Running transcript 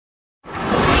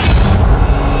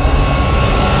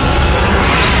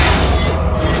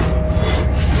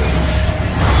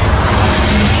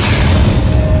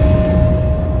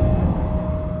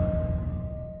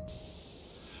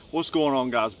What's going on,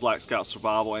 guys? Black Scout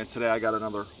Survival, and today I got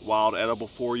another wild edible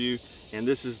for you, and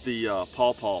this is the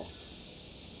Paw Paw.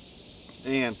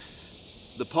 And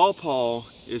the Paw Paw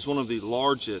is one of the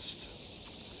largest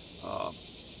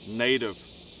native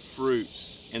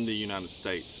fruits in the United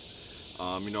States.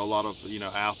 You know, a lot of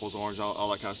apples, oranges, all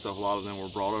that kind of stuff, a lot of them were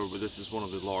brought over, but this is one of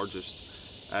the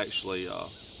largest. Actually, a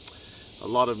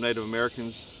lot of Native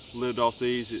Americans lived off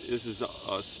these. This is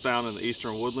found in the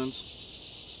eastern woodlands.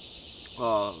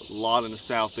 A lot in the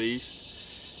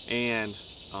southeast, and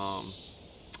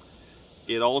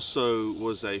it also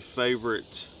was a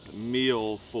favorite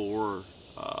meal for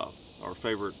or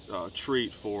favorite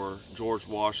treat for George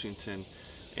Washington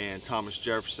and Thomas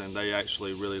Jefferson. They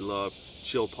actually really loved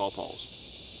chilled pawpaws.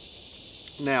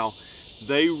 Now,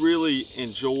 they really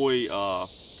enjoy a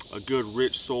good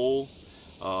rich soil.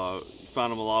 You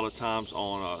find them a lot of times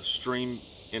on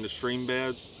in the stream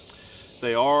beds.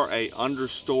 They are a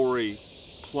understory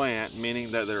plant,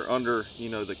 meaning that they're under,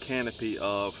 the canopy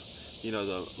of,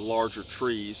 the larger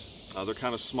trees. They're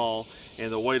kind of small,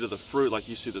 and the weight of the fruit, like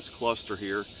you see this cluster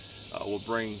here, will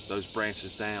bring those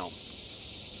branches down.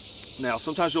 Now,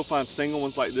 sometimes you'll find single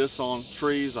ones like this on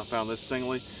trees. I found this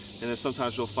singly, and then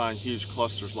sometimes you'll find huge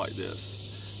clusters like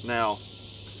this. Now,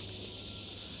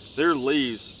 their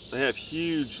leaves, they have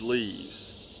huge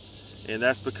leaves, and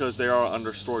that's because they are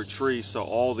understory trees, so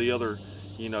all the other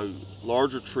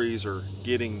larger trees are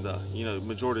getting the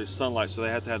majority of sunlight, so they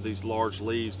have to have these large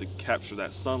leaves to capture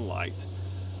that sunlight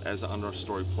as an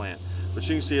understory plant. But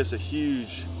you can see it's a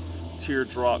huge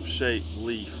teardrop shaped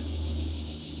leaf.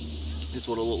 It's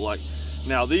what it looked like.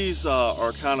 Now these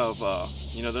are kind of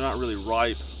they're not really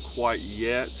ripe quite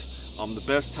yet. The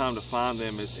best time to find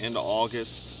them is into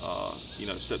August,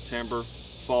 September,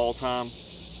 fall time,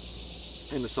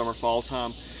 in the summer, fall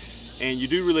time. And you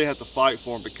do really have to fight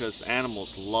for them because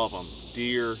animals love them.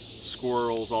 Deer,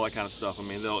 squirrels, all that kind of stuff. I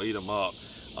mean, they'll eat them up.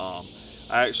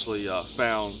 I actually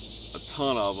found a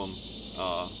ton of them,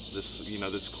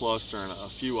 this cluster, and a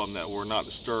few of them that were not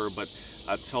disturbed. But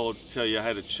I tell you, I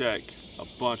had to check a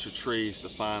bunch of trees to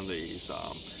find these.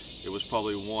 It was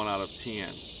probably 1 out of 10.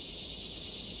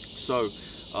 So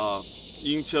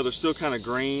you can tell they're still kind of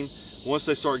green. Once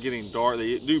they start getting dark,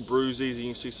 they do bruise these.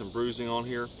 You can see some bruising on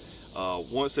here.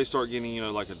 Once they start getting,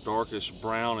 like a darkish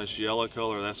brownish yellow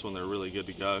color, that's when they're really good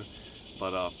to go.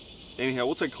 But anyhow,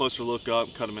 we'll take a closer look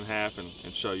up, cut them in half,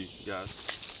 and show you guys.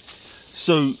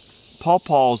 So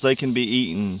pawpaws, they can be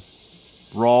eaten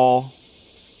raw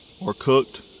or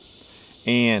cooked,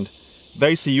 and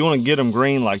basically you want to get them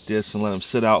green like this and let them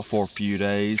sit out for a few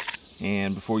days,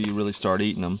 and before you really start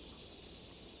eating them.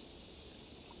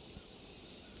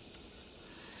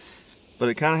 But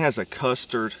it kind of has a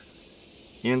custard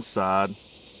inside.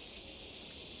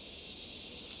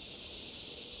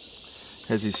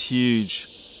 Has these huge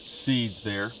seeds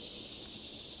there.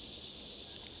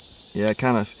 Yeah,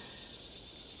 kind of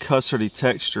custardy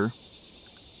texture.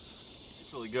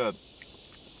 It's really good.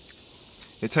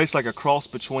 It tastes like a cross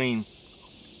between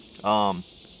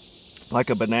like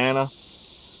a banana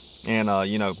and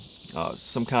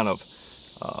some kind of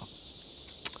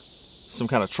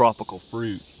tropical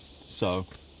fruit. So,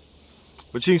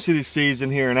 but you can see these seeds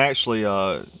in here, and actually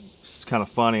it's kind of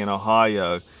funny, in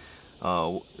Ohio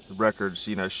records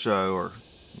show, or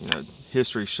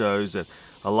history shows that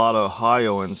a lot of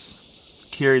Ohioans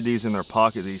carried these in their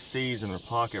pocket, these seeds in their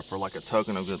pocket, for like a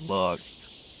token of good luck.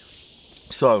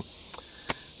 So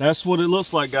that's what it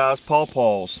looks like, guys.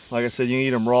 Pawpaws, like I said, you can eat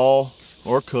them raw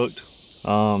or cooked.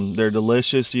 They're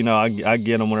delicious. I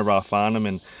get them whenever I find them,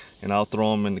 and I'll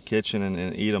throw them in the kitchen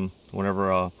and eat them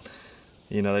whenever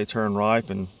they turn ripe,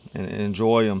 and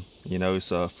enjoy them.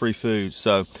 It's free food.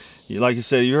 So like you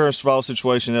said, you're in a survival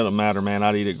situation, it doesn't matter, man.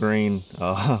 I'd eat it green,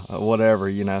 whatever,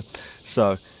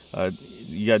 so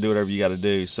you gotta do whatever you gotta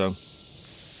do. So,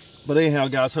 but anyhow,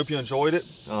 guys, hope you enjoyed it.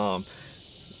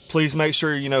 Please make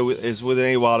sure, as with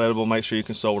any wild edible, make sure you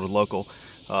consult with a local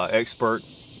expert,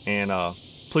 and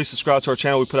please subscribe to our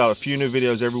channel. We put out a few new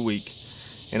videos every week,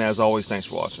 and as always, thanks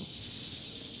for watching.